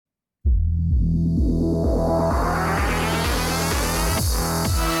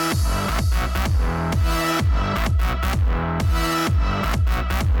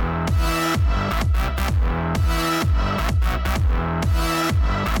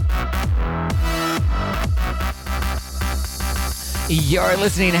You're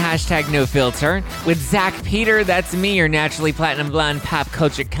listening to #NoFilter with Zach Peter. That's me, your naturally platinum blonde pop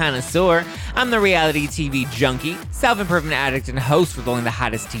culture connoisseur. I'm the reality TV junkie, self-improvement addict, and host with only the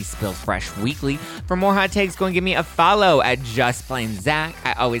hottest tea spilled fresh weekly. For more hot takes, go and give me a follow at Just Plain Zach.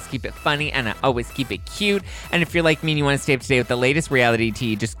 I always keep it funny and I always keep it cute. And if you're like me and you want to stay up to date with the latest reality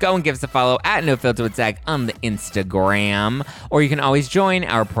tea, just go and give us a follow at NoFilter with Zach on the Instagram. Or you can always join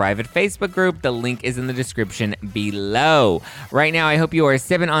our private Facebook group. The link is in the description below. Right now, I hope you are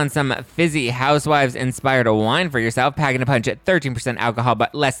sipping on some fizzy Housewives-inspired wine for yourself, packing a punch at 13% alcohol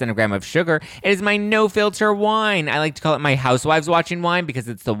but less than a gram of sugar. It is my no-filter wine. I like to call it my Housewives watching wine because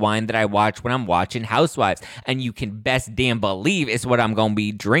it's the wine that I watch when I'm watching Housewives. And you can best damn believe it's what I'm going to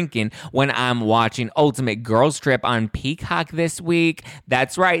be drinking when I'm watching Ultimate Girls Trip on Peacock this week.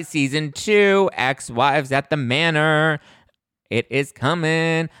 That's right, Season 2, Ex-Wives at the Manor. It is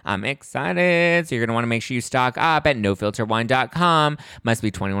coming. I'm excited. So you're going to want to make sure you stock up at nofilterwine.com. Must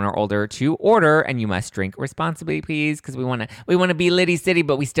be 21 or older to order, and you must drink responsibly, please, because we want to be Liddy City,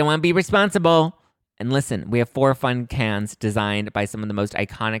 but we still want to be responsible. And listen, we have 4 fun cans designed by some of the most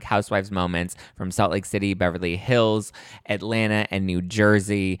iconic Housewives moments from Salt Lake City, Beverly Hills, Atlanta, and New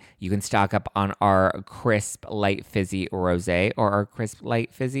Jersey. You can stock up on our crisp, light, fizzy rosé or our crisp,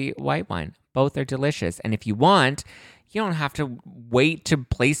 light, fizzy white wine. Both are delicious. And if you want, you don't have to wait to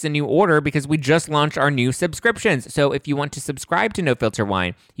place a new order because we just launched our new subscriptions. So if you want to subscribe to No Filter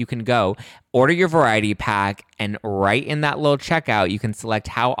Wine, you can go order your variety pack, and right in that little checkout, you can select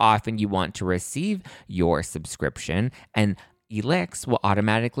how often you want to receive your subscription, and Elix will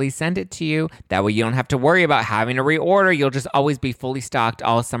automatically send it to you. That way you don't have to worry about having to reorder. You'll just always be fully stocked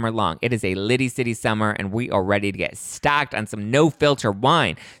all summer long. It is a Liddy City summer, and we are ready to get stocked on some no-filter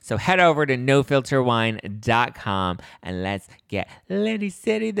wine. So head over to nofilterwine.com and let's get Liddy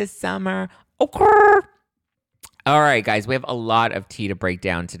City this summer. Okay. All right, guys, we have a lot of tea to break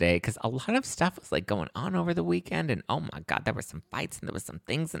down today because a lot of stuff was like going on over the weekend, and oh my God, there were some fights and there was some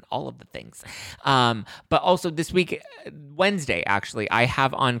things and all of the things. But also this week, Wednesday, actually, I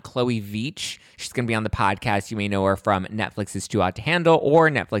have on Chloe Veach. She's going to be on the podcast. You may know her from Netflix's Too Hot to Handle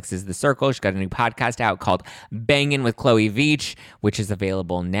or Netflix's The Circle. She's got a new podcast out called Bangin' with Chloe Veach, which is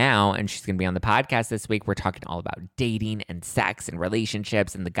available now, and she's going to be on the podcast this week. We're talking all about dating and sex and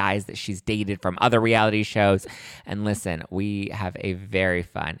relationships and the guys that she's dated from other reality shows. And listen, we have a very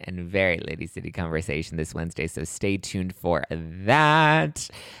fun and very Lady City conversation this Wednesday, so stay tuned for that.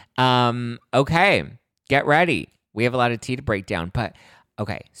 Okay, get ready. We have a lot of tea to break down, but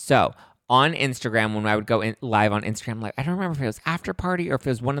okay, so on Instagram, when I would go in live on Instagram Live, I don't remember if it was after party or if it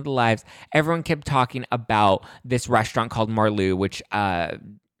was one of the lives, everyone kept talking about this restaurant called Marlou, which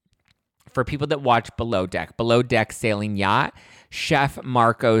for people that watch Below Deck Sailing Yacht, Chef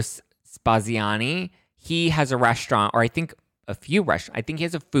Marcos Spaziani, he has a restaurant, or I think a few restaurants. I think he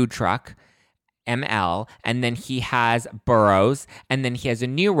has a food truck, ML, and then he has Burroughs, and then he has a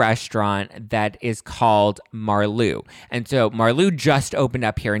new restaurant that is called Marlou. And so Marlou just opened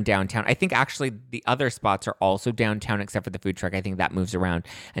up here in downtown. I think actually the other spots are also downtown except for the food truck. I think that moves around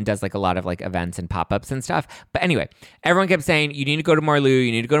and does like a lot of like events and pop-ups and stuff. But anyway, everyone kept saying, you need to go to Marlou,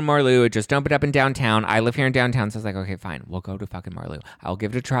 you need to go to Marlou. It just opened up in downtown. I live here in downtown, so I was like, okay, fine, we'll go to fucking Marlou. I'll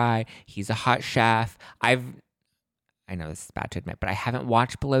give it a try. He's a hot chef. I know this is bad to admit, but I haven't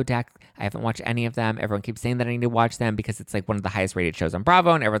watched Below Deck. I haven't watched any of them. Everyone keeps saying that I need to watch them because it's like one of the highest rated shows on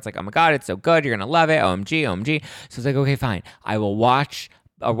Bravo. And everyone's like, oh my God, it's so good. You're going to love it. OMG, OMG. So it's like, okay, fine. I will watch,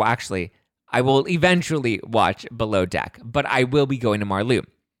 or actually, I will eventually watch Below Deck, but I will be going to Marlou.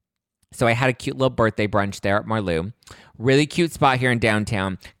 So I had a cute little birthday brunch there at Marlou. Really cute spot here in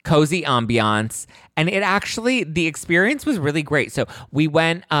downtown. Cozy ambiance. And it actually, the experience was really great. So we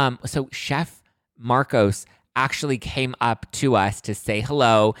went, so Chef Marcos actually came up to us to say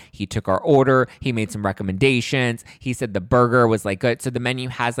hello. He took our order. He made some recommendations. He said the burger was like good. So the menu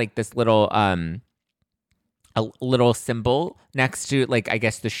has like this little a little symbol next to like I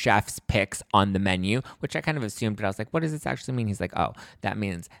guess the chef's picks on the menu, which I kind of assumed, but I was like, what does this actually mean? He's like, oh, that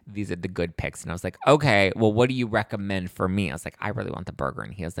means these are the good picks. And I was like, okay, well, what do you recommend for me? I was like, I really want the burger.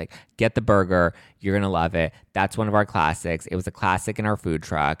 And he was like, get the burger. You're gonna love it. That's one of our classics. It was a classic in our food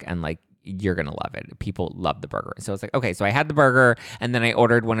truck, and like, you're going to love it. People love the burger. So I was like, okay, so I had the burger, and then I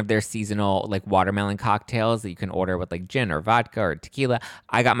ordered one of their seasonal like watermelon cocktails that you can order with like gin or vodka or tequila.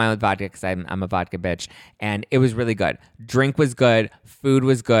 I got mine with vodka because I'm a vodka bitch, and it was really good. Drink was good. Food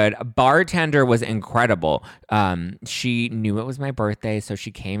was good. Bartender was incredible. She knew it was my birthday, so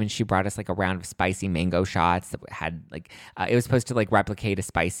she came and she brought us like a round of spicy mango shots that had like, it was supposed to like replicate a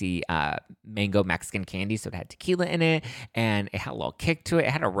spicy mango Mexican candy, so it had tequila in it, and it had a little kick to it.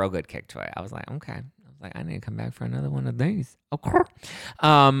 It had a real good kick to it. I was like, okay. like, I need to come back for another one of these. Okay.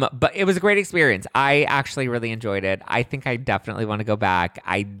 But it was a great experience. I actually really enjoyed it. I think I definitely want to go back.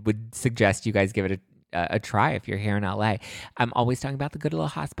 I would suggest you guys give it a try if you're here in LA. I'm always talking about the good little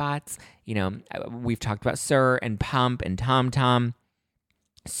hot spots. You know, we've talked about Sir and Pump and Tom Tom.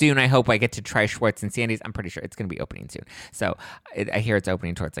 Soon, I hope I get to try Schwartz and Sandy's. I'm pretty sure it's going to be opening soon. So I hear it's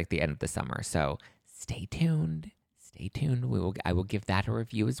opening towards like the end of the summer. So stay tuned. Stay tuned. I will give that a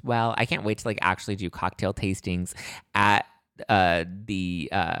review as well. I can't wait to like actually do cocktail tastings at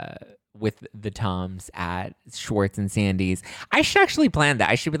with the Toms at Schwartz and Sandy's. I should actually plan that.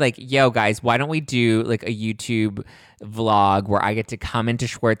 I should be like, yo guys, why don't we do like a YouTube vlog where I get to come into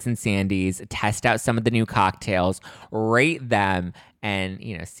Schwartz and Sandy's, test out some of the new cocktails, rate them, and,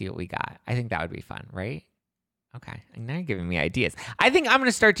 you know, see what we got. I think that would be fun, right? Okay, now you're giving me ideas. I think I'm going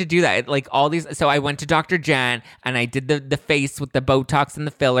to start to do that. Like all these. So I went to Dr. Jen and I did the face with the Botox and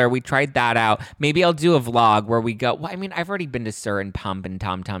the filler. We tried that out. Maybe I'll do a vlog where we go. Well, I mean, I've already been to Sir and Pump and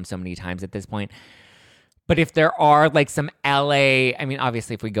Tom Tom so many times at this point. But if there are like some LA, I mean,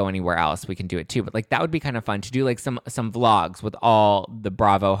 obviously if we go anywhere else, we can do it too. But like that would be kind of fun to do like some vlogs with all the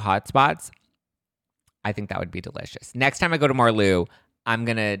Bravo hotspots. I think that would be delicious. Next time I go to Marlou, I'll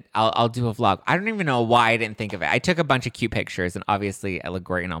do a vlog. I don't even know why I didn't think of it. I took a bunch of cute pictures and obviously I look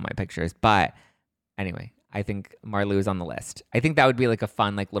great in all my pictures. But anyway, I think Marlou is on the list. I think that would be like a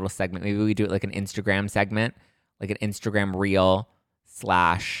fun like little segment. Maybe we do it like an Instagram segment, like an Instagram reel /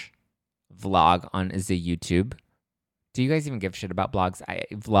 vlog on the YouTube. Do you guys even give a shit about blogs?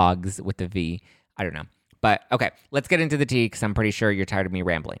 Vlogs with the V. I don't know. But okay, let's get into the tea because I'm pretty sure you're tired of me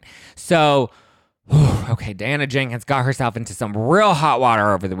rambling. So... okay, Diana Jenkins got herself into some real hot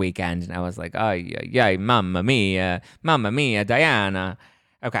water over the weekend, and I was like, oh, yeah, mamma mia, Diana.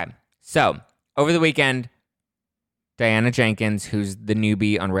 Okay, so over the weekend, Diana Jenkins, who's the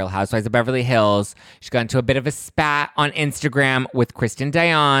newbie on Real Housewives of Beverly Hills, she got into a bit of a spat on Instagram with Kristen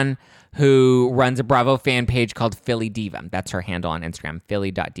Dion, who runs a Bravo fan page called Philly Diva. That's her handle on Instagram,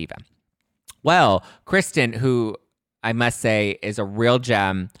 philly.diva. Well, Kristen, who I must say is a real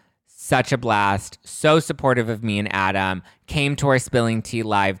gem, such a blast, so supportive of me and Adam, came to our Spilling Tea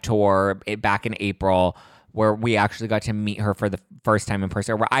live tour back in April, where we actually got to meet her for the first time in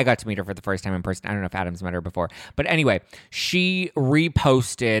person, or where I got to meet her for the first time in person. I don't know if Adam's met her before. But anyway, she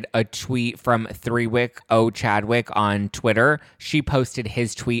reposted a tweet from Threewick O. Chadwick on Twitter. She posted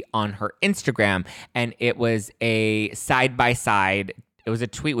his tweet on her Instagram, and it was a side-by-side. It was a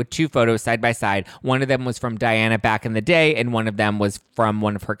tweet with two photos side by side. One of them was from Diana back in the day, and one of them was from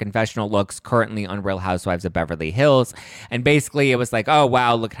one of her confessional looks currently on Real Housewives of Beverly Hills. And basically, it was like, oh,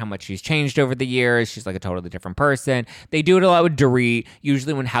 wow, look at how much she's changed over the years. She's like a totally different person. They do it a lot with Dorit.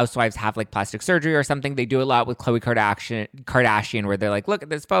 Usually when housewives have like plastic surgery or something, they do a lot with Khloe Kardashian, where they're like, look at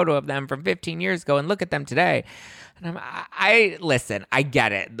this photo of them from 15 years ago and look at them today. And listen, I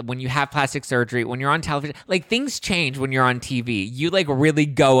get it. When you have plastic surgery, when you're on television, like things change when you're on TV. You like really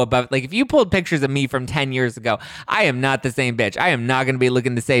go above, like if you pulled pictures of me from 10 years ago, I am not the same bitch. I am not going to be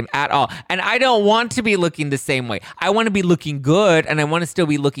looking the same at all. And I don't want to be looking the same way. I want to be looking good and I want to still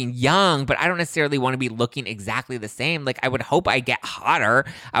be looking young, but I don't necessarily want to be looking exactly the same. Like I would hope I get hotter.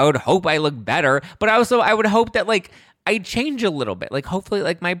 I would hope I look better, but also I would hope that like I change a little bit. Like hopefully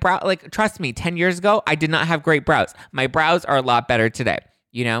like my brow, like trust me, 10 years ago, I did not have great brows. My brows are a lot better today.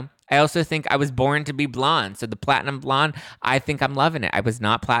 You know, I also think I was born to be blonde. So the platinum blonde, I think I'm loving it. I was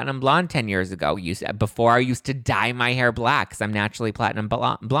not platinum blonde 10 years ago. Before I used to dye my hair black because I'm naturally platinum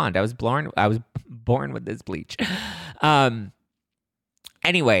blonde. I was born with this bleach.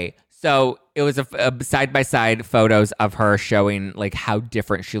 Anyway, so it was a side-by-side photos of her showing like how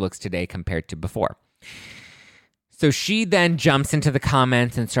different she looks today compared to before. So she then jumps into the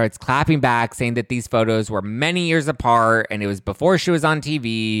comments and starts clapping back, saying that these photos were many years apart and it was before she was on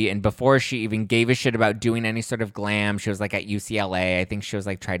TV and before she even gave a shit about doing any sort of glam. She was like at UCLA. I think she was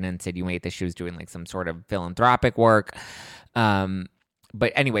like trying to insinuate that she was doing like some sort of philanthropic work.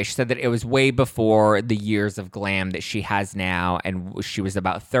 But anyway, she said that it was way before the years of glam that she has now. And she was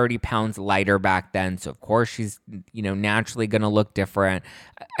about 30 pounds lighter back then. So, of course, she's, you know, naturally going to look different.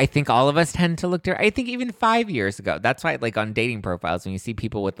 I think all of us tend to look different. I think even 5 years ago. That's why, like, on dating profiles, when you see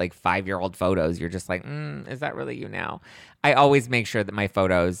people with, like, 5-year-old photos, you're just like, is that really you now? I always make sure that my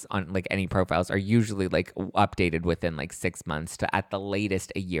photos on, like, any profiles are usually, like, updated within, like, 6 months to, at the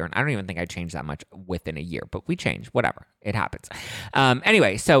latest, a year. And I don't even think I changed that much within a year. But we change. Whatever. It happens.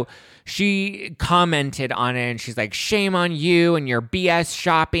 Anyway, so she commented on it, and she's like, shame on you and your BS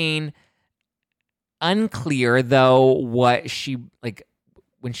shopping. Unclear, though, what she, like,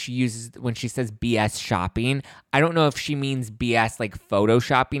 when she says BS shopping, I don't know if she means BS like photo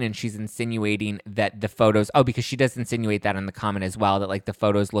shopping, and she's insinuating that the photos, because she does insinuate that in the comment as well, that like the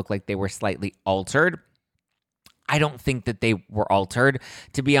photos look like they were slightly altered. I don't think that they were altered.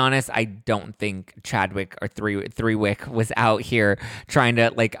 To be honest, I don't think Chadwick or Threewick was out here trying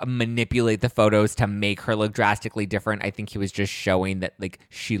to like manipulate the photos to make her look drastically different. I think he was just showing that like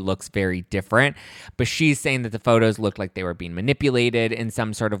she looks very different. But she's saying that the photos look like they were being manipulated in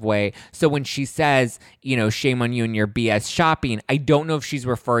some sort of way. So when she says, shame on you and your BS shopping, I don't know if she's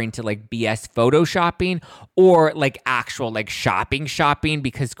referring to like BS photoshopping or like actual like shopping,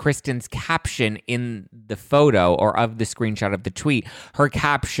 because Kristen's caption in the photo or of the screenshot of the tweet, her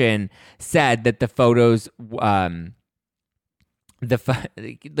caption said that the photos,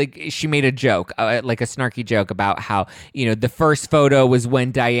 she made a joke, like a snarky joke about how, the first photo was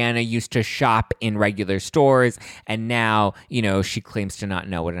when Diana used to shop in regular stores, and now, she claims to not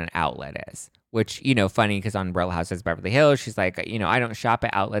know what an outlet is. Which, funny, because on Real Housewives of Beverly Hills, she's like, I don't shop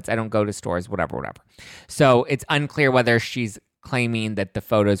at outlets, I don't go to stores, whatever. So it's unclear whether she's claiming that the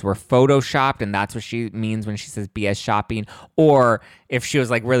photos were photoshopped and that's what she means when she says BS shopping, or if she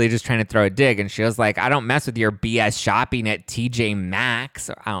was like really just trying to throw a dig and she was like, I don't mess with your BS shopping at TJ Maxx,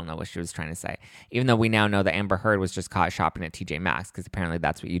 or I don't know what she was trying to say, even though we now know that Amber Heard was just caught shopping at TJ Maxx, because apparently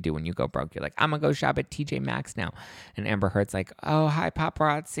that's what you do when you go broke. You're like, I'm gonna go shop at TJ Maxx now, and Amber Heard's like, oh, hi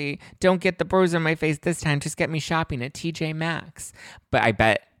paparazzi, don't get the bruise on my face this time, just get me shopping at TJ Maxx. But I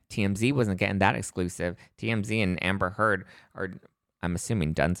bet TMZ wasn't getting that exclusive. TMZ and Amber Heard are, I'm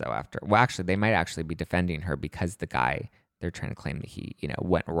assuming, donezo after. Well, actually, they might actually be defending her because the guy, they're trying to claim that he,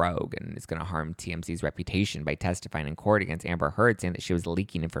 went rogue and is going to harm TMZ's reputation by testifying in court against Amber Heard, saying that she was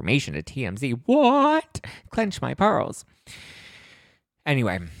leaking information to TMZ. What? Clench my pearls.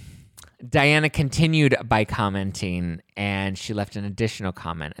 Anyway, Diana continued by commenting, and she left an additional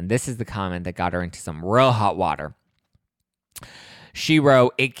comment. And this is the comment that got her into some real hot water. She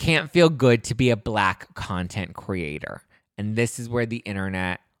wrote, "It can't feel good to be a Black content creator." And this is where the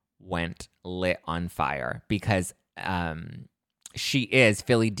internet went lit on fire, because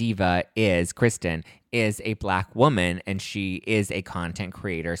Philly Diva Kristen is a Black woman, and she is a content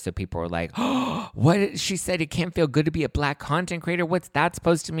creator. So people were like, oh, what? She said it can't feel good to be a Black content creator. What's that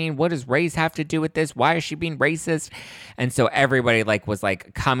supposed to mean? What does race have to do with this? Why is she being racist? And so everybody was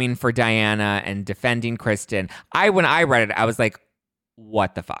coming for Diana and defending Kristen. When I read it, I was like,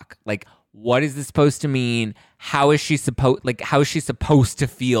 what the fuck? What is this supposed to mean? How is she supposed to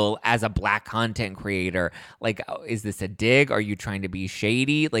feel as a Black content creator? Is this a dig? Are you trying to be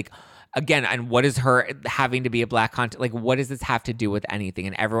shady? Again, and what is her having to be a Black content? What does this have to do with anything?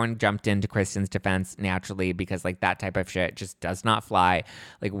 And everyone jumped into Kristen's defense naturally, because that type of shit just does not fly.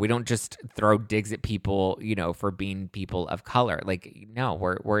 We don't just throw digs at people, for being people of color. No,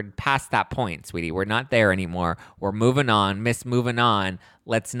 we're past that point, sweetie. We're not there anymore. We're moving on, moving on.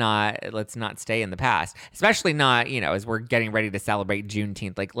 Let's not stay in the past, especially not, as we're getting ready to celebrate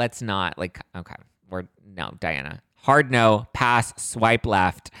Juneteenth. Let's not okay. No, Diana, hard no, pass, swipe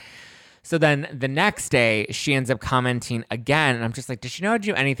left. So then the next day, she ends up commenting again, and I'm just like, does she know how to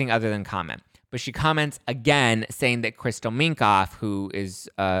do anything other than comment? But she comments again, saying that Crystal Minkoff, who is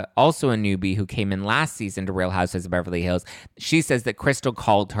also a newbie who came in last season to Real Housewives of Beverly Hills, she says that Crystal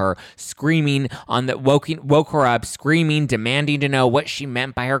called her screaming woke her up, screaming, demanding to know what she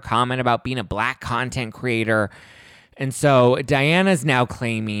meant by her comment about being a Black content creator. And so Diana's now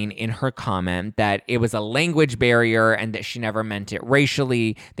claiming in her comment that it was a language barrier and that she never meant it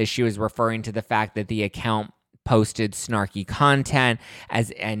racially, that she was referring to the fact that the account posted snarky content,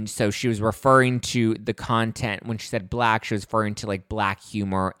 and so she was referring to the content when she said Black, she was referring to Black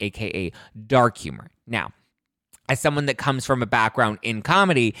humor, aka dark humor. Now, as someone that comes from a background in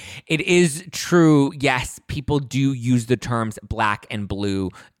comedy, it is true, yes, people do use the terms Black and blue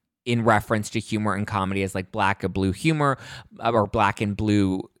in reference to humor and comedy as Black and blue humor, or Black and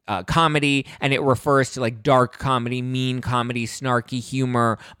blue comedy, and it refers to dark comedy, mean comedy, snarky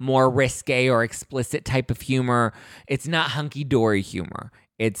humor, more risque or explicit type of humor. It's not hunky-dory humor.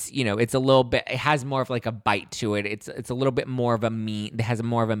 It's, it's a little bit, it has more of a bite to it. It's a little bit more of a mean, it has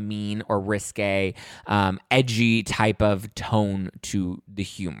more of a mean or risque, edgy type of tone to the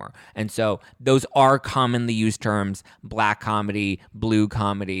humor. And so those are commonly used terms, Black comedy, blue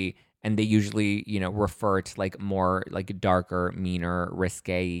comedy, and they usually, refer to more darker, meaner,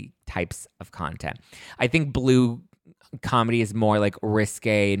 risque types of content. I think blue comedy is more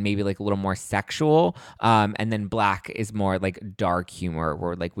risque and maybe a little more sexual. And then Black is more dark humor,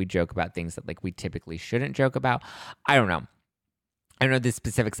 where we joke about things that we typically shouldn't joke about. I don't know. I don't know the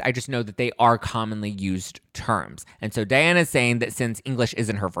specifics. I just know that they are commonly used terms. And so Diana's saying that since English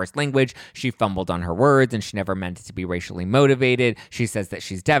isn't her first language, she fumbled on her words and she never meant it to be racially motivated. She says that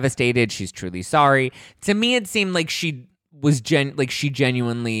she's devastated. She's truly sorry. To me, it seemed like she was she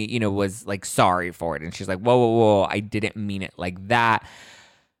genuinely, was like sorry for it. And she's like, whoa, I didn't mean it like that.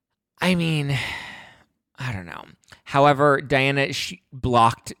 I mean, I don't know. However, Diana, she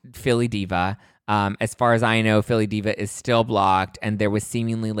blocked Philly Diva. As far as I know, Philly Diva is still blocked, and there was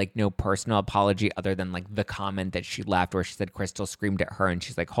seemingly like no personal apology other than like the comment that she left where she said Crystal screamed at her, and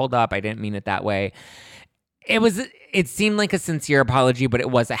she's like, hold up, I didn't mean it that way. It seemed like a sincere apology, but it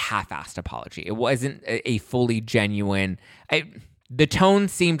was a half-assed apology. It wasn't a fully genuine. The tone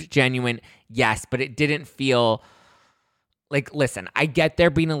seemed genuine, yes, but it didn't feel like, listen, I get there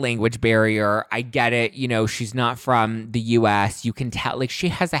being a language barrier. I get it. She's not from the U.S. You can tell, like, she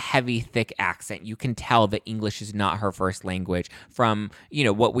has a heavy, thick accent. You can tell that English is not her first language from,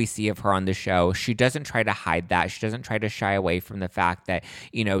 what we see of her on the show. She doesn't try to hide that. She doesn't try to shy away from the fact that,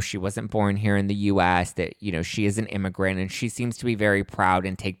 she wasn't born here in the U.S., that, she is an immigrant, and she seems to be very proud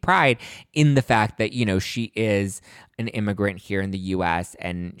and take pride in the fact that, she is an immigrant here in the U.S.,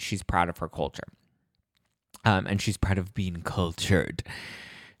 and she's proud of her culture. And she's proud of being cultured.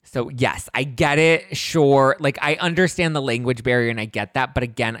 So yes, I get it. Sure. Like, I understand the language barrier and I get that. But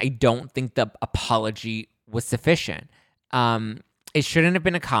again, I don't think the apology was sufficient. It shouldn't have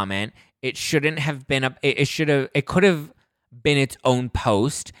been a comment. It shouldn't have been it could have been its own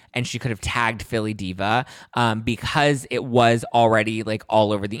post, and she could have tagged Philly Diva because it was already like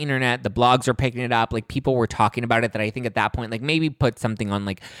all over the internet. The blogs are picking it up. Like, people were talking about it, that I think at that point, like, maybe put something on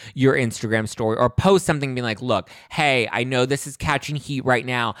like your Instagram story or post something being like, look, hey, I know this is catching heat right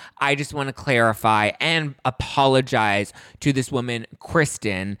now. I just want to clarify and apologize to this woman,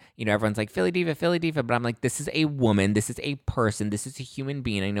 Kristen. Everyone's like, Philly Diva. But I'm like, this is a woman. This is a person. This is a human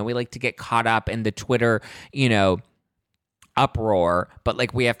being. I know we like to get caught up in the Twitter, uproar, but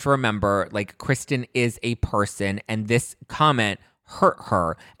like, we have to remember, like, Kristen is a person, and this comment hurt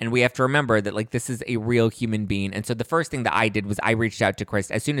her, and we have to remember that, like, this is a real human being. And so the first thing that I did was I reached out to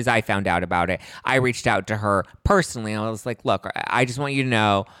Kristen. As soon as I found out about it, I reached out to her personally, and I was like, look, I just want you to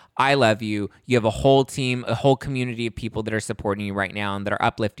know I love you. You have a whole team, a whole community of people that are supporting you right now and that are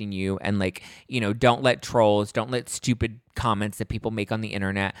uplifting you. And like, don't let trolls, don't let stupid comments that people make on the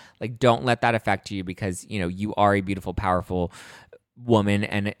internet, like, don't let that affect you, because, you are a beautiful, powerful woman,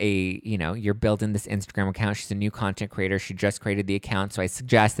 and you're building this Instagram account. She's a new content creator. She just created the account. So I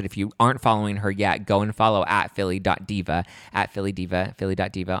suggest that if you aren't following her yet, go and follow at philly.diva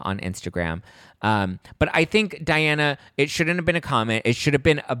on Instagram. But I think, Diana, it shouldn't have been a comment. It should have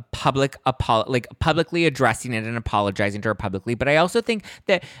been a public publicly addressing it and apologizing to her publicly. But I also think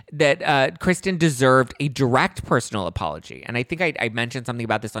that Kristen deserved a direct personal apology. And I think I mentioned something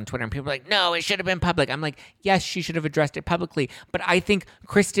about this on Twitter, and people were like, no, it should have been public. I'm like, yes, she should have addressed it publicly. But I think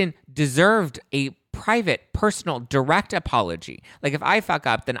Kristen deserved a private, personal, direct apology. Like, if I fuck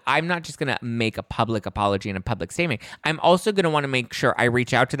up, then I'm not just going to make a public apology and a public statement. I'm also going to want to make sure I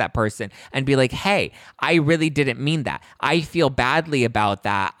reach out to that person and be like, hey, I really didn't mean that. I feel badly about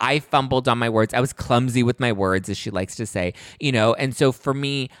that. I fumbled on my words. I was clumsy with my words, as she likes to say, and so for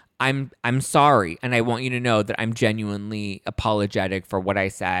me, I'm sorry, and I want you to know that I'm genuinely apologetic for what I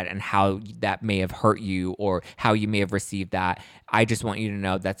said and how that may have hurt you or how you may have received that. I just want you to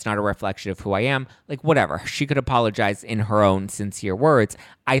know that's not a reflection of who I am. Like, whatever. She could apologize in her own sincere words.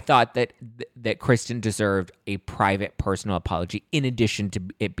 I thought that Kristen deserved a private, personal apology in addition to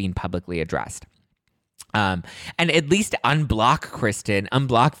it being publicly addressed. And at least unblock Kristen,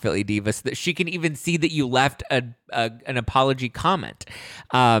 unblock Philly Diva, so that she can even see that you left an apology comment.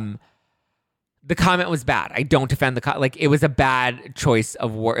 The comment was bad. I don't defend the it was a bad choice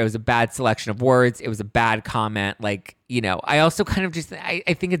of word. It was a bad selection of words. It was a bad comment. Like, I also kind of just, I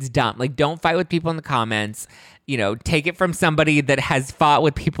think it's dumb. Like, don't fight with people in the comments. Take it from somebody that has fought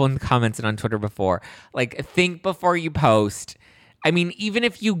with people in the comments and on Twitter before. Like, think before you post. I mean, even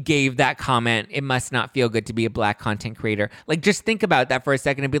if you gave that comment, it must not feel good to be a Black content creator. Like, just think about that for a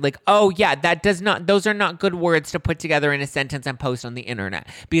second and be like, oh yeah, those are not good words to put together in a sentence and post on the internet.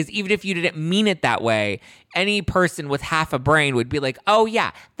 Because even if you didn't mean it that way, any person with half a brain would be like, oh yeah,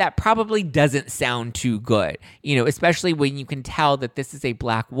 that probably doesn't sound too good. Especially when you can tell that this is a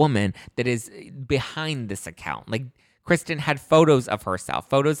Black woman that is behind this account. Like, Kristen had photos of herself,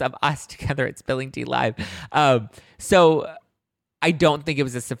 photos of us together at Spilling Tea Live. So I don't think it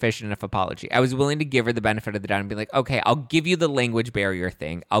was a sufficient enough apology. I was willing to give her the benefit of the doubt and be like, okay, I'll give you the language barrier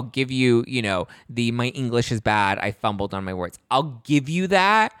thing. I'll give you, my English is bad. I fumbled on my words. I'll give you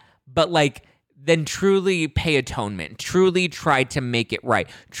that. But like, then truly pay atonement, truly try to make it right,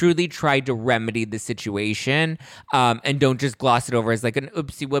 truly try to remedy the situation, and don't just gloss it over as like an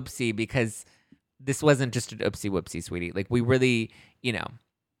oopsie whoopsie, because this wasn't just an oopsie whoopsie, sweetie. Like we really,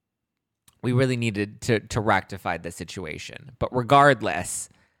 we really needed to rectify the situation. But regardless,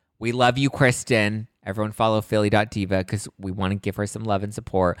 we love you, Kristen. Everyone follow Philly.diva because we want to give her some love and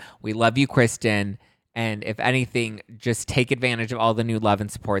support. We love you, Kristen. And if anything, just take advantage of all the new love and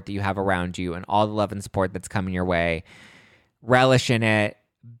support that you have around you and all the love and support that's coming your way. Relish in it,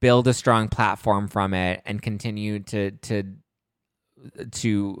 build a strong platform from it, and continue to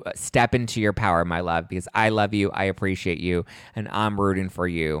step into your power, my love, because I love you, I appreciate you, and I'm rooting for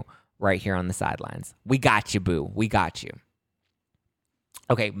you right here on the sidelines. We got you, boo. We got you.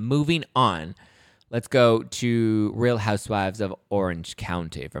 Okay, moving on. Let's go to Real Housewives of Orange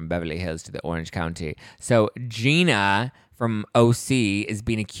County, from Beverly Hills to the Orange County. So Gina from OC is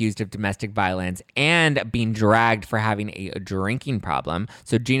being accused of domestic violence and being dragged for having a drinking problem.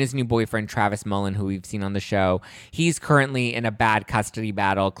 So Gina's new boyfriend, Travis Mullen, who we've seen on the show, he's currently in a bad custody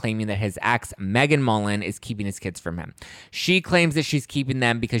battle, claiming that his ex, Megan Mullen, is keeping his kids from him. She claims that she's keeping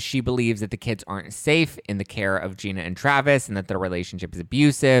them because she believes that the kids aren't safe in the care of Gina and Travis and that their relationship is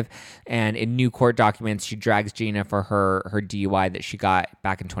abusive. And in new court documents, she drags Gina for her DUI that she got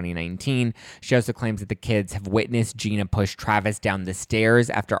back in 2019. She also claims that the kids have witnessed Gina push Travis down the stairs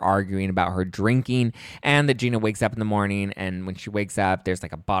after arguing about her drinking, and that Gina wakes up in the morning, and when she wakes up, there's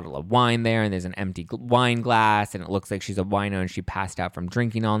like a bottle of wine there, and there's an empty wine glass, and it looks like she's a wino and she passed out from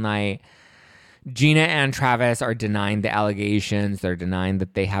drinking all night. Gina and Travis are denying the allegations. They're denying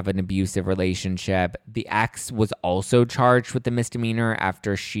that they have an abusive relationship. The ex was also charged with the misdemeanor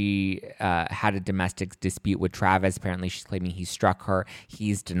after she had a domestic dispute with Travis. Apparently, she's claiming he struck her.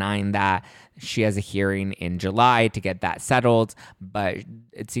 He's denying that. She has a hearing in July to get that settled, but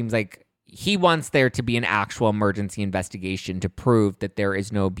it seems like he wants there to be an actual emergency investigation to prove that there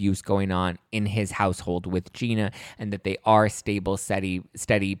is no abuse going on in his household with Gina, and that they are stable, steady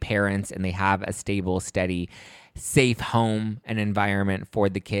parents, and they have a stable, steady, safe home and environment for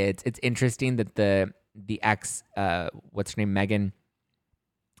the kids. It's interesting that the ex, what's her name, Megan,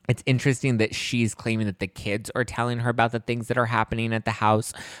 it's interesting that she's claiming that the kids are telling her about the things that are happening at the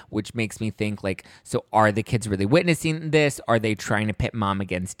house, which makes me think, like, so are the kids really witnessing this? Are they trying to pit mom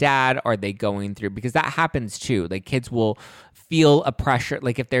against dad? Are they going through, because that happens too. Like, kids will feel a pressure.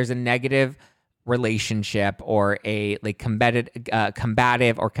 Like, if there's a negative relationship or a like combative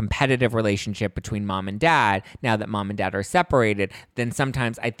or competitive relationship between mom and dad, now that mom and dad are separated, then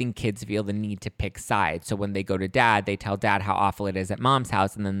sometimes I think kids feel the need to pick sides. So when they go to dad, they tell dad how awful it is at mom's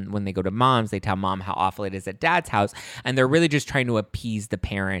house, and then when they go to mom's, they tell mom how awful it is at dad's house, and they're really just trying to appease the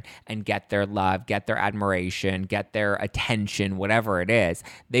parent and get their love, get their admiration, get their attention, whatever it is.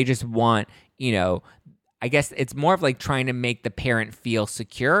 They just want, I guess it's more of like trying to make the parent feel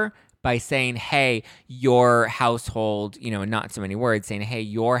secure by saying, hey, your household, not so many words, saying, hey,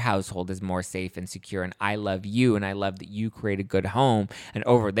 your household is more safe and secure, and I love you, and I love that you create a good home, and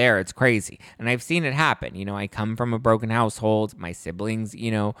over there, it's crazy. And I've seen it happen. I come from a broken household. My siblings,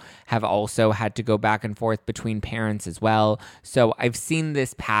 have also had to go back and forth between parents as well. So I've seen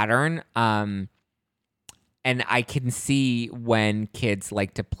this pattern, and I can see when kids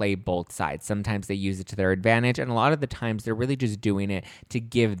like to play both sides. Sometimes they use it to their advantage, and a lot of the times they're really just doing it to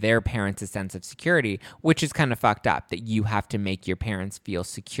give their parents a sense of security, which is kind of fucked up, that you have to make your parents feel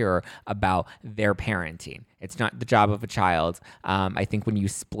secure about their parenting. It's not the job of a child. I think when you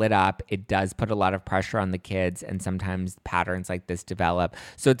split up, it does put a lot of pressure on the kids, and sometimes patterns like this develop.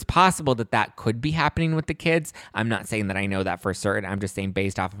 So it's possible that that could be happening with the kids. I'm not saying that I know that for certain. I'm just saying,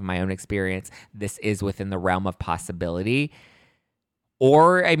 based off of my own experience, this is within the realm of possibility.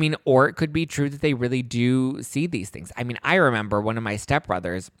 Or it could be true that they really do see these things. I remember one of my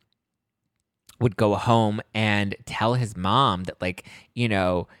stepbrothers would go home and tell his mom that,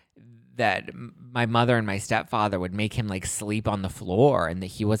 that my mother and my stepfather would make him sleep on the floor, and that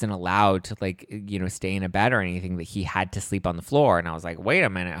he wasn't allowed to stay in a bed or anything, that he had to sleep on the floor. And I was like, wait a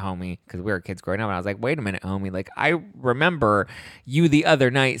minute, homie, because we were kids growing up. And I was like, wait a minute, homie. I remember you the other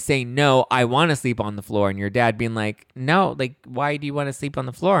night saying, no, I want to sleep on the floor. And your dad being like, no, why do you want to sleep on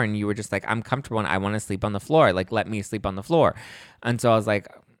the floor? And you were just like, I'm comfortable and I want to sleep on the floor. Let me sleep on the floor. And so I was like,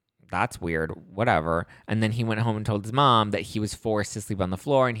 that's weird, whatever. And then he went home and told his mom that he was forced to sleep on the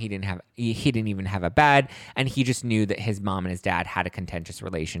floor, and he didn't even have a bed, and he just knew that his mom and his dad had a contentious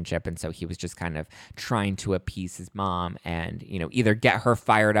relationship, and so he was just kind of trying to appease his mom and, either get her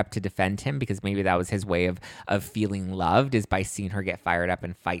fired up to defend him, because maybe that was his way of feeling loved, is by seeing her get fired up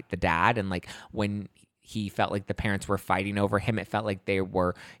and fight the dad. And when he felt like the parents were fighting over him. It felt like they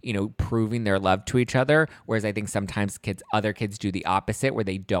were, proving their love to each other. Whereas I think sometimes other kids do the opposite, where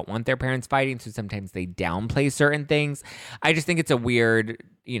they don't want their parents fighting. So sometimes they downplay certain things. I just think it's a weird,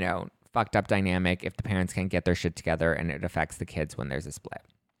 fucked up dynamic if the parents can't get their shit together and it affects the kids when there's a split.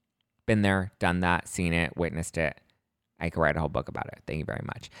 Been there, done that, seen it, witnessed it. I could write a whole book about it. Thank you very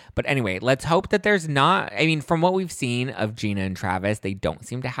much. But anyway, let's hope that there's not, from what we've seen of Gina and Travis, they don't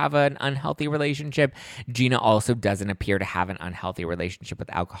seem to have an unhealthy relationship. Gina also doesn't appear to have an unhealthy relationship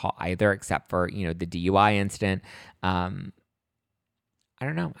with alcohol either, except for, the DUI incident. I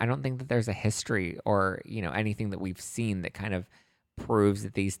don't know. I don't think that there's a history or, anything that we've seen that kind of proves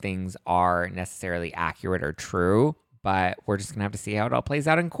that these things are necessarily accurate or true. But we're just going to have to see how it all plays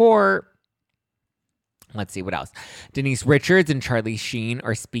out in court. Let's see what else. Denise Richards and Charlie Sheen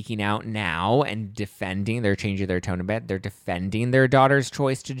are speaking out now and defending. They're changing their tone a bit. They're defending their daughter's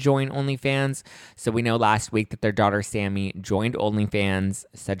choice to join OnlyFans. So we know last week that their daughter Sammy joined OnlyFans,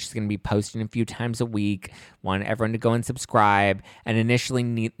 said she's going to be posting a few times a week, wanted everyone to go and subscribe. And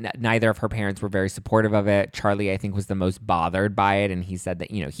initially, neither of her parents were very supportive of it. Charlie, I think, was the most bothered by it. And he said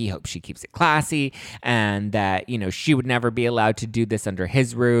that, he hopes she keeps it classy and that, she would never be allowed to do this under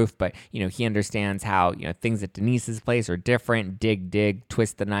his roof. But, he understands how, things at Denise's place are different, dig,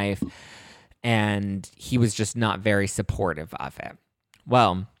 twist the knife. And he was just not very supportive of it.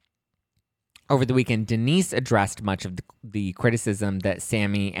 Well, over the weekend, Denise addressed much of the criticism that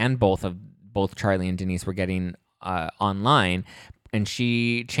Sammy and both Charlie and Denise were getting online. And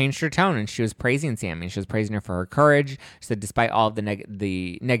she changed her tone and she was praising Sammy. She was praising her for her courage. She said, despite all of the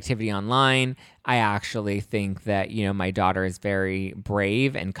negativity online, I actually think that, my daughter is very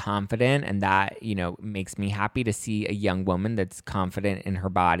brave and confident. And that, makes me happy to see a young woman that's confident in her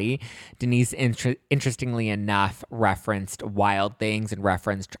body. Denise, interestingly enough, referenced Wild Things and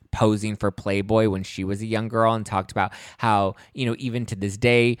referenced posing for Playboy when she was a young girl and talked about how, even to this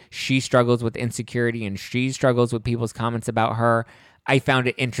day, she struggles with insecurity and she struggles with people's comments about her. I found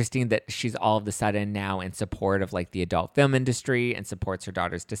it interesting that she's all of a sudden now in support of like the adult film industry and supports her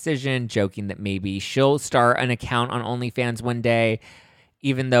daughter's decision, joking that maybe she'll start an account on OnlyFans one day.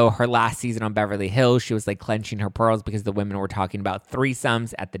 Even though her last season on Beverly Hills, she was like clenching her pearls because the women were talking about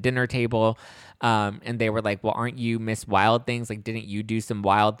threesomes at the dinner table. And they were like, well, aren't you Miss Wild Things? Like, didn't you do some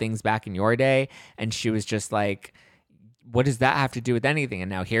wild things back in your day? And she was just like, what does that have to do with anything? And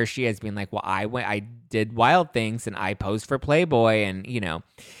now here she is being like, well, I did Wild Things and I posed for Playboy. And,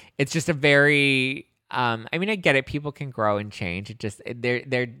 it's just a very, I get it. People can grow and change. It just,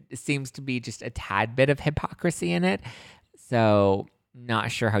 there seems to be just a tad bit of hypocrisy in it. So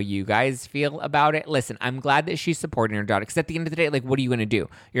not sure how you guys feel about it. Listen, I'm glad that she's supporting her daughter. Because at the end of the day, like, what are you going to do?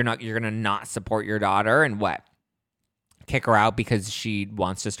 You're going to not support your daughter and what? Kick her out because she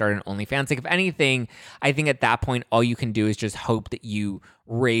wants to start an OnlyFans. Like, if anything, I think at that point, all you can do is just hope that you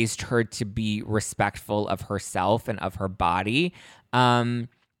raised her to be respectful of herself and of her body.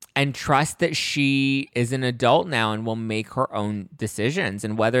 And trust that she is an adult now and will make her own decisions.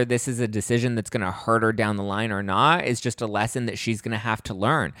 And whether this is a decision that's going to hurt her down the line or not is just a lesson that she's going to have to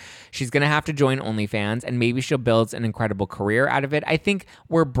learn. She's going to have to join OnlyFans and maybe she'll build an incredible career out of it. I think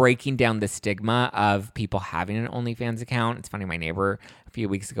we're breaking down the stigma of people having an OnlyFans account. It's funny, my neighbor a few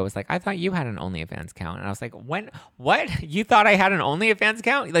weeks ago was like, I thought you had an OnlyFans account. And I was like, what? You thought I had an OnlyFans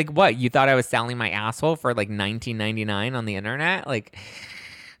account? Like, what? You thought I was selling my asshole for like $19.99 on the internet? Like,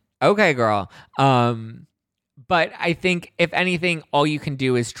 okay, girl. But I think if anything, all you can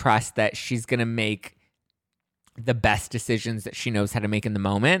do is trust that she's going to make the best decisions that she knows how to make in the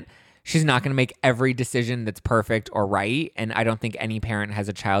moment. She's not going to make every decision that's perfect or right. And I don't think any parent has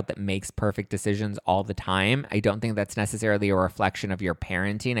a child that makes perfect decisions all the time. I don't think that's necessarily a reflection of your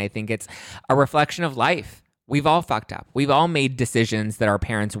parenting. I think it's a reflection of life. We've all fucked up. We've all made decisions that our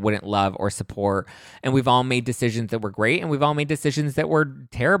parents wouldn't love or support. And we've all made decisions that were great. And we've all made decisions that were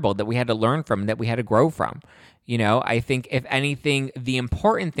terrible, that we had to learn from, that we had to grow from. I think if anything, the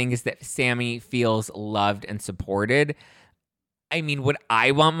important thing is that Sammy feels loved and supported. Would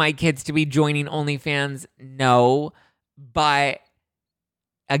I want my kids to be joining OnlyFans? No. But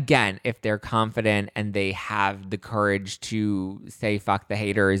again, if they're confident and they have the courage to say fuck the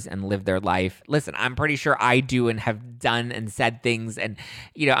haters and live their life, listen, I'm pretty sure I do and have done and said things. And,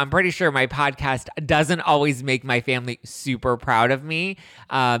 I'm pretty sure my podcast doesn't always make my family super proud of me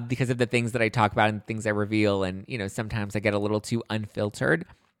because of the things that I talk about and things I reveal. And, sometimes I get a little too unfiltered.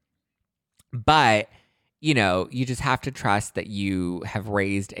 But, you just have to trust that you have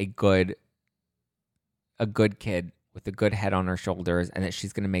raised a good kid with a good head on her shoulders, and that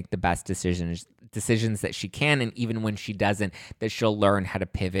she's going to make the best decisions that she can. And even when she doesn't, that she'll learn how to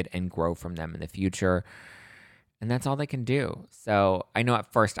pivot and grow from them in the future. And that's all they can do. So I know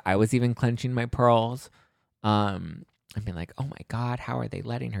at first I was even clenching my pearls. I've been like, oh my God, how are they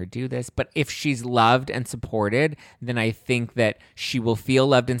letting her do this? But if she's loved and supported, then I think that she will feel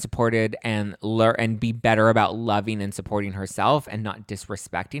loved and supported and learn and be better about loving and supporting herself and not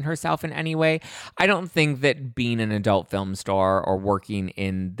disrespecting herself in any way. I don't think that being an adult film star or working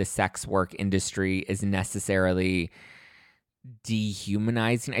in the sex work industry is necessarily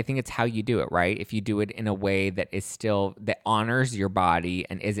dehumanizing. I think it's how you do it, right? If you do it in a way that honors your body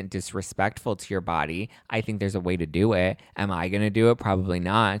and isn't disrespectful to your body, I think there's a way to do it. Am I going to do it? Probably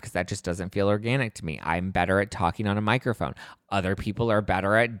not, because that just doesn't feel organic to me. I'm better at talking on a microphone. Other people are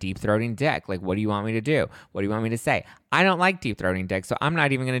better at deep throating dick. Like, what do you want me to do? What do you want me to say? I don't like deep throating dick, so I'm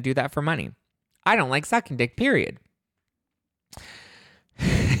not even going to do that for money. I don't like sucking dick, period.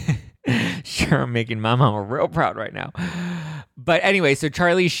 Sure, I'm making my mama real proud right now. But anyway, so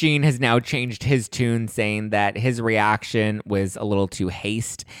Charlie Sheen has now changed his tune, saying that his reaction was a little too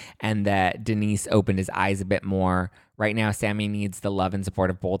haste and that Denise opened his eyes a bit more. Right now, Sammy needs the love and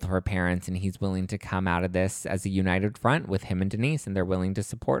support of both of her parents, and he's willing to come out of this as a united front with him and Denise, and they're willing to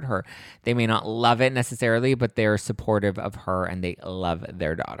support her. They may not love it necessarily, but they're supportive of her, and they love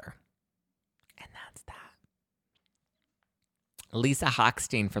their daughter. Lisa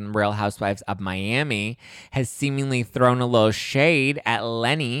Hochstein from the Real Housewives of Miami has seemingly thrown a little shade at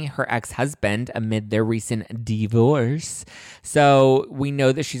Lenny, her ex-husband, amid their recent divorce. So we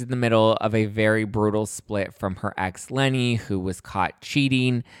know that she's in the middle of a very brutal split from her ex, Lenny, who was caught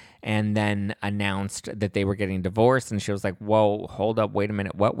cheating and then announced that they were getting divorced. And she was like, whoa, hold up, wait a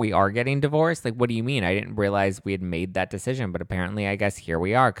minute. What, we are getting divorced? Like, what do you mean? I didn't realize we had made that decision, but apparently, I guess here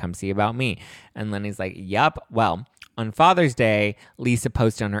we are. Come see about me. And Lenny's like, yup, well, on Father's Day, Lisa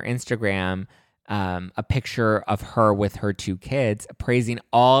posted on her Instagram a picture of her with her two kids, praising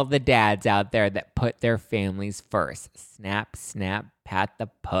all the dads out there that put their families first. Snap, snap, pat the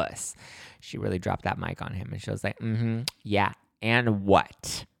puss. She really dropped that mic on him, and she was like, yeah, and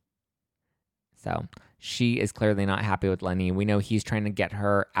what? So she is clearly not happy with Lenny. We know he's trying to get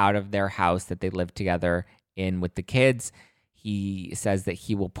her out of their house that they live together in with the kids. He says that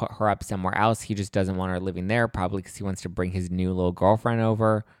he will put her up somewhere else. He just doesn't want her living there, probably because he wants to bring his new little girlfriend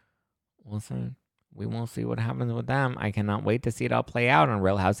over. We'll see. We will see what happens with them. I cannot wait to see it all play out on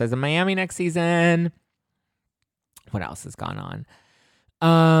Real Housewives of Miami next season. What else has gone on?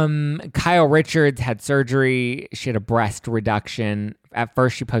 Kyle Richards had surgery. She had a breast reduction. At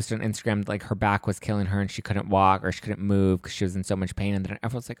first, she posted on Instagram that, like, her back was killing her and she couldn't walk or she couldn't move because she was in so much pain. And then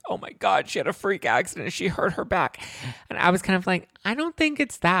everyone's like, oh my God, she had a freak accident. She hurt her back. And I was kind of like, I don't think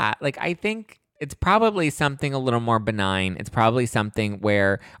it's that. Like, I think it's probably something a little more benign. It's probably something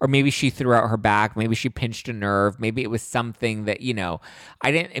where, or maybe she threw out her back. Maybe she pinched a nerve. Maybe it was something that, you know, I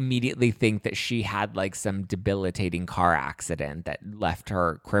didn't immediately think that she had like some debilitating car accident that left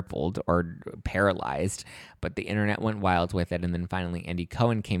her crippled or paralyzed. But the internet went wild with it. And then finally Andy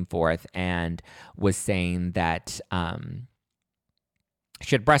Cohen came forth and was saying that,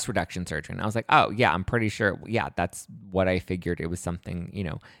 she had breast reduction surgery. And I was like, oh, yeah, I'm pretty sure. Yeah, that's what I figured. It was something, you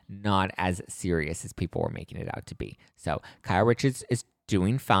know, not as serious as people were making it out to be. So Kyle Richards is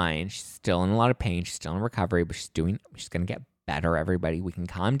doing fine. She's still in a lot of pain. She's still in recovery, but she's going to get better, everybody. We can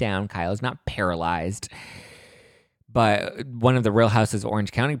calm down. Kyle's not paralyzed. But one of the Real House's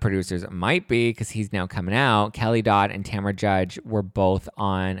Orange County producers might be, because he's now coming out. Kelly Dodd and Tamra Judge were both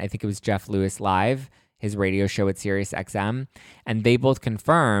on, I think it was Jeff Lewis Live, his radio show at Sirius XM, and they both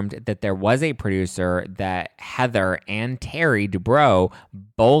confirmed that there was a producer that Heather and Terry Dubrow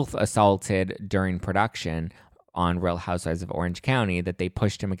both assaulted during production on Real Housewives of Orange County, that they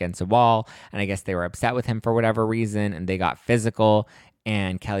pushed him against a wall, and I guess they were upset with him for whatever reason, and they got physical.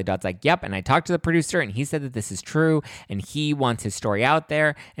 And Kelly Dodd's like, yep. And I talked to the producer and he said that this is true and he wants his story out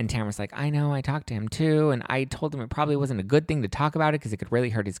there. And Tamara's like, I know, I talked to him too. And I told him it probably wasn't a good thing to talk about it because it could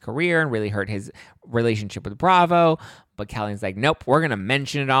really hurt his career and really hurt his relationship with Bravo. But Kelly's like, nope, we're going to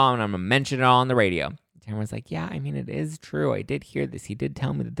mention it all and I'm going to mention it all on the radio. Tamara's like, yeah, I mean, it is true. I did hear this. He did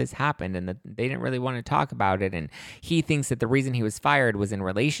tell me that this happened and that they didn't really want to talk about it. And he thinks that the reason he was fired was in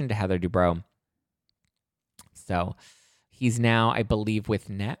relation to Heather Dubrow. So he's now, I believe, with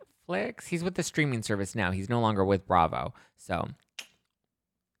Netflix. He's with the streaming service now. He's no longer with Bravo. So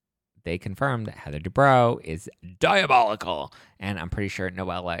they confirmed that Heather Dubrow is diabolical. And I'm pretty sure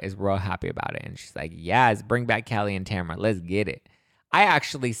Noella is real happy about it. And she's like, yes, bring back Kelly and Tamara. Let's get it. I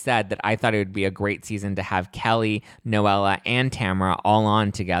actually said that I thought it would be a great season to have Kelly, Noella, and Tamara all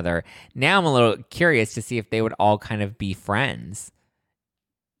on together. Now I'm a little curious to see if they would all kind of be friends.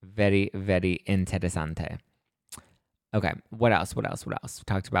 Very, very interesante. Okay, what else? We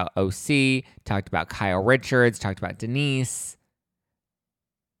talked about OC, talked about Kyle Richards, talked about Denise.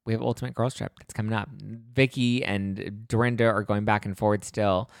 We have Ultimate Girls Trip that's coming up. Vicky and Dorinda are going back and forth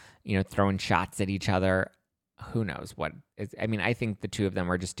still, throwing shots at each other. Who knows what is? I mean, I think the two of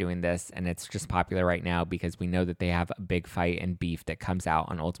them are just doing this, and it's just popular right now because we know that they have a big fight and beef that comes out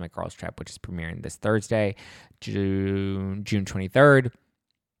on Ultimate Girls Trip, which is premiering this Thursday, June 23rd,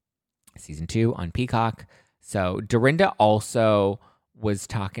 season 2 on Peacock. So Dorinda also was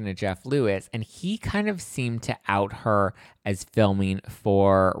talking to Jeff Lewis, and he kind of seemed to out her as filming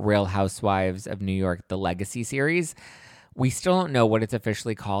for Real Housewives of New York, the Legacy series. We still don't know what it's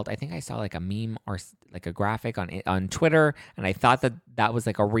officially called. I think I saw like a meme or like a graphic on Twitter, and I thought that was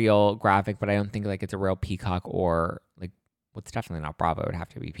like a real graphic, but I don't think like it's a real Peacock or like, well, it's definitely not Bravo. It would have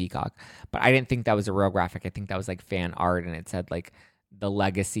to be Peacock. But I didn't think that was a real graphic. I think that was like fan art, and it said like the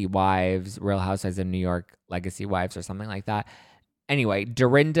Legacy Wives, Real Housewives of New York, Legacy Wives or something like that. Anyway,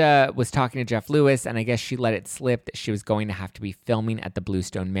 Dorinda was talking to Jeff Lewis, and I guess she let it slip that she was going to have to be filming at the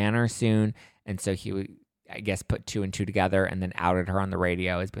Bluestone Manor soon. And so he, I guess, put 2 and 2 together and then outed her on the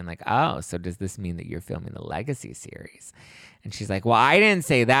radio as being like, oh, so does this mean that you're filming the Legacy series? And she's like, well, I didn't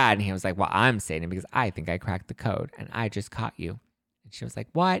say that. And he was like, well, I'm saying it because I think I cracked the code and I just caught you. And she was like,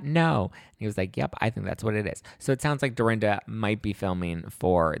 what? No. And he was like, yep, I think that's what it is. So it sounds like Dorinda might be filming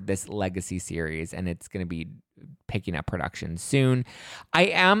for this Legacy series, and it's going to be picking up production soon. I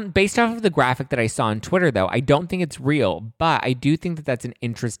am, based off of the graphic that I saw on Twitter, though, I don't think it's real, but I do think that that's an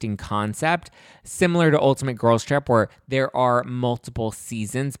interesting concept, similar to Ultimate Girls Trip, where there are multiple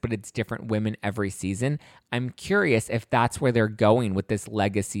seasons, but it's different women every season. I'm curious if that's where they're going with this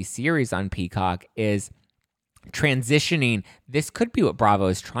Legacy series on Peacock, is transitioning. This could be what Bravo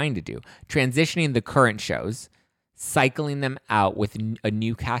is trying to do, transitioning the current shows, cycling them out with a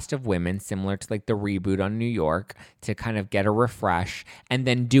new cast of women, similar to like the reboot on New York, to kind of get a refresh, and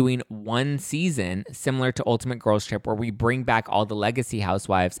then doing one season similar to Ultimate Girls Trip where we bring back all the Legacy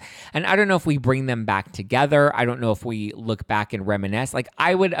housewives. And I don't know if we bring them back together. I don't know if we look back and reminisce. Like,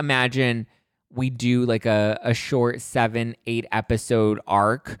 I would imagine we do like a short 7-8 episode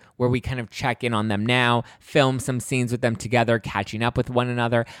arc where we kind of check in on them now, film some scenes with them together, catching up with one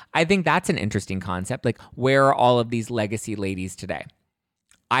another. I think that's an interesting concept. Like, where are all of these Legacy ladies today?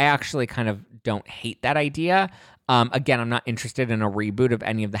 I actually kind of don't hate that idea. Again, I'm not interested in a reboot of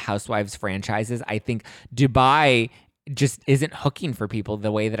any of the Housewives franchises. I think Dubai just isn't hooking for people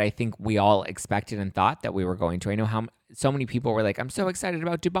the way that I think we all expected and thought that we were going to. I know how so many people were like, I'm so excited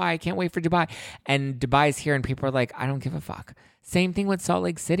about Dubai. I can't wait for Dubai. And Dubai's here and people are like, I don't give a fuck. Same thing with Salt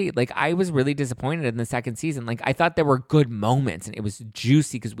Lake City. Like, I was really disappointed in the second season. Like, I thought there were good moments and it was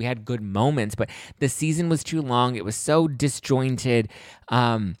juicy because we had good moments, but the season was too long. It was so disjointed.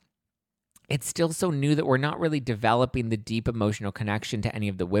 It's still so new that we're not really developing the deep emotional connection to any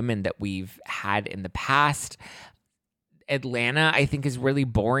of the women that we've had in the past. Atlanta, I think, is really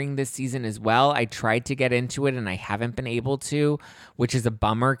boring this season as well. I tried to get into it and I haven't been able to, which is a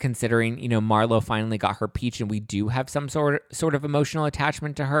bummer considering, Marlo finally got her peach and we do have some sort of emotional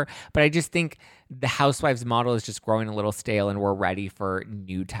attachment to her. But I just think the Housewives model is just growing a little stale and we're ready for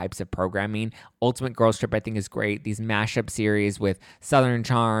new types of programming. Ultimate Girls Trip, I think, is great. These mashup series with Southern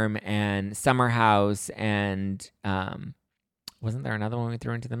Charm and Summer House and wasn't there another one we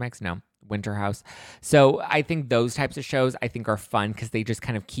threw into the mix? No. Winter House. So I think those types of shows I think are fun because they just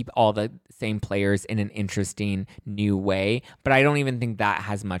kind of keep all the same players in an interesting new way. But I don't even think that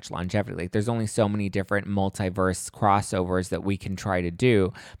has much longevity. Like, there's only so many different multiverse crossovers that we can try to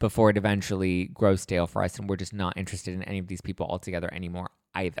do before it eventually grows stale for us. And we're just not interested in any of these people altogether anymore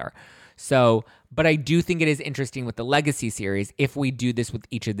either. So, but I do think it is interesting with the Legacy series if we do this with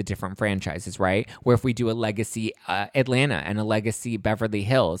each of the different franchises, right? Where if we do a Legacy Atlanta and a Legacy Beverly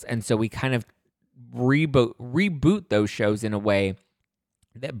Hills, and so we kind of reboot those shows in a way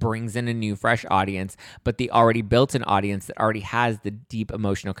that brings in a new, fresh audience, but the already built-in audience that already has the deep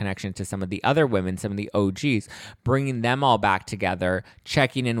emotional connection to some of the other women, some of the OGs, bringing them all back together,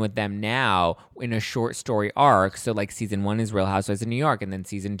 checking in with them now in a short story arc. So like season 1 is Real Housewives of New York, and then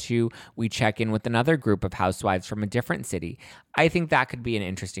season 2, we check in with another group of housewives from a different city. I think that could be an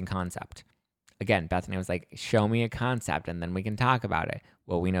interesting concept. Again, Bethany was like, show me a concept and then we can talk about it.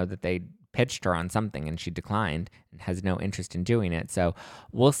 Well, we know that they pitched her on something and she declined and has no interest in doing it. So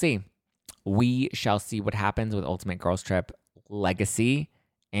we'll see. We shall see what happens with Ultimate Girls Trip Legacy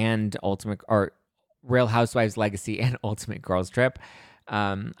and Real Housewives Legacy and Ultimate Girls Trip.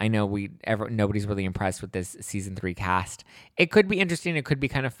 I know nobody's really impressed with this season 3 cast. It could be interesting. It could be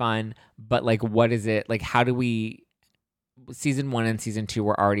kind of fun, but like, what is it? Like, how do we... Season 1 and season 2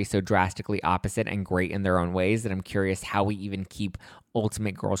 were already so drastically opposite and great in their own ways that I'm curious how we even keep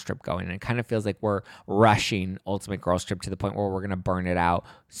Ultimate Girls Trip going. And it kind of feels like we're rushing Ultimate Girls Trip to the point where we're going to burn it out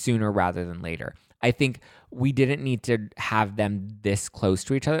sooner rather than later. I think we didn't need to have them this close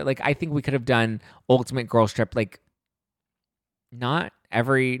to each other. Like, I think we could have done Ultimate Girls Trip, like, not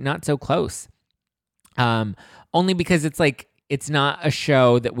so close. Only because it's like, it's not a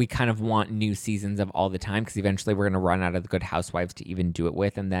show that we kind of want new seasons of all the time, because eventually we're going to run out of the good housewives to even do it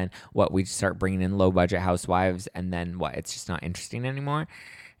with. And then we start bringing in low budget housewives, and then it's just not interesting anymore.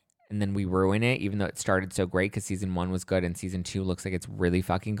 And then we ruin it, even though it started so great, because season 1 was good and season 2 looks like it's really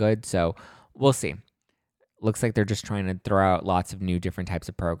fucking good. So we'll see. Looks like they're just trying to throw out lots of new different types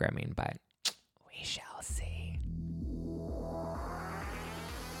of programming, but we shall see.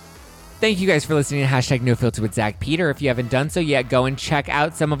 Thank you guys for listening to #NoFilter with Zach Peter. If you haven't done so yet, go and check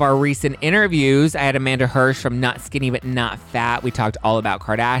out some of our recent interviews. I had Amanda Hirsch from Not Skinny But Not Fat. We talked all about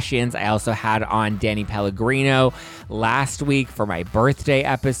Kardashians. I also had on Danny Pellegrino last week for my birthday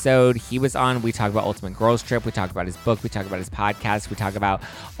episode. He was on. We talked about Ultimate Girls Trip. We talked about his book. We talked about his podcast. We talked about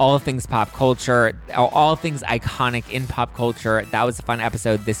all things pop culture, all things iconic in pop culture. That was a fun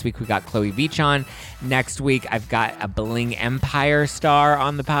episode. This week we got Chloe Beach on. Next week I've got a Bling Empire star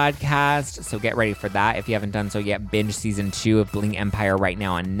on the podcast. So get ready for that. If you haven't done so yet, binge season 2 of Bling Empire right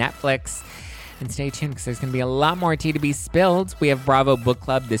now on Netflix. And stay tuned, because there's going to be a lot more tea to be spilled. We have Bravo Book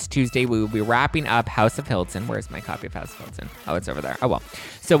Club this Tuesday. We will be wrapping up House of Hilton. Where's my copy of House of Hilton? Oh, it's over there. Oh, well.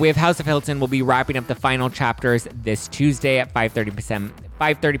 So we have House of Hilton. We'll be wrapping up the final chapters this Tuesday at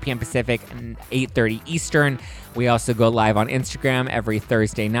 5:30 p.m. Pacific and 8:30 Eastern. We also go live on Instagram every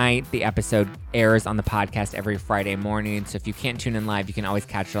Thursday night. The episode airs on the podcast every Friday morning. So if you can't tune in live, you can always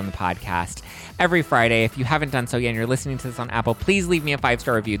catch it on the podcast every Friday. If you haven't done so yet and you're listening to this on Apple, please leave me a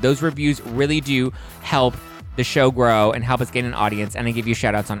 5-star review. Those reviews really do help the show grow and help us gain an audience, and I give you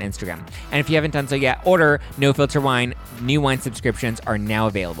shout outs on Instagram. And if you haven't done so yet, order No Filter Wine. New wine subscriptions are now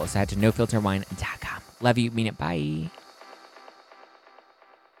available. So head to nofilterwine.com. Love you. Mean it. Bye.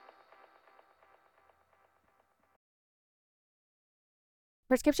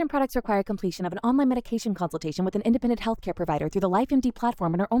 Prescription products require completion of an online medication consultation with an independent healthcare provider through the LifeMD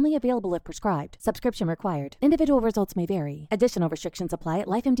platform and are only available if prescribed. Subscription required. Individual results may vary. Additional restrictions apply at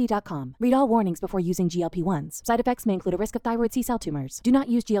lifemd.com. Read all warnings before using GLP-1s. Side effects may include a risk of thyroid C-cell tumors. Do not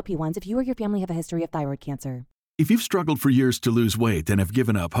use GLP-1s if you or your family have a history of thyroid cancer. If you've struggled for years to lose weight and have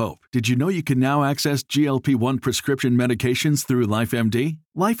given up hope, did you know you can now access GLP-1 prescription medications through LifeMD?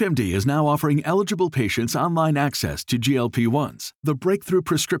 LifeMD is now offering eligible patients online access to GLP-1s, the breakthrough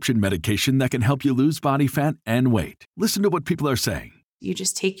prescription medication that can help you lose body fat and weight. Listen to what people are saying. You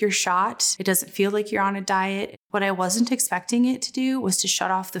just take your shot. It doesn't feel like you're on a diet. What I wasn't expecting it to do was to shut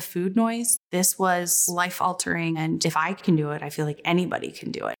off the food noise. This was life-altering, and if I can do it, I feel like anybody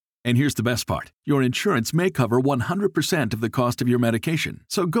can do it. And here's the best part. Your insurance may cover 100% of the cost of your medication.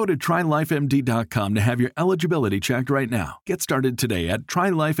 So go to trylifemd.com to have your eligibility checked right now. Get started today at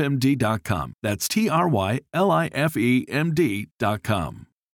trylifemd.com. That's TRYLIFEMD.com.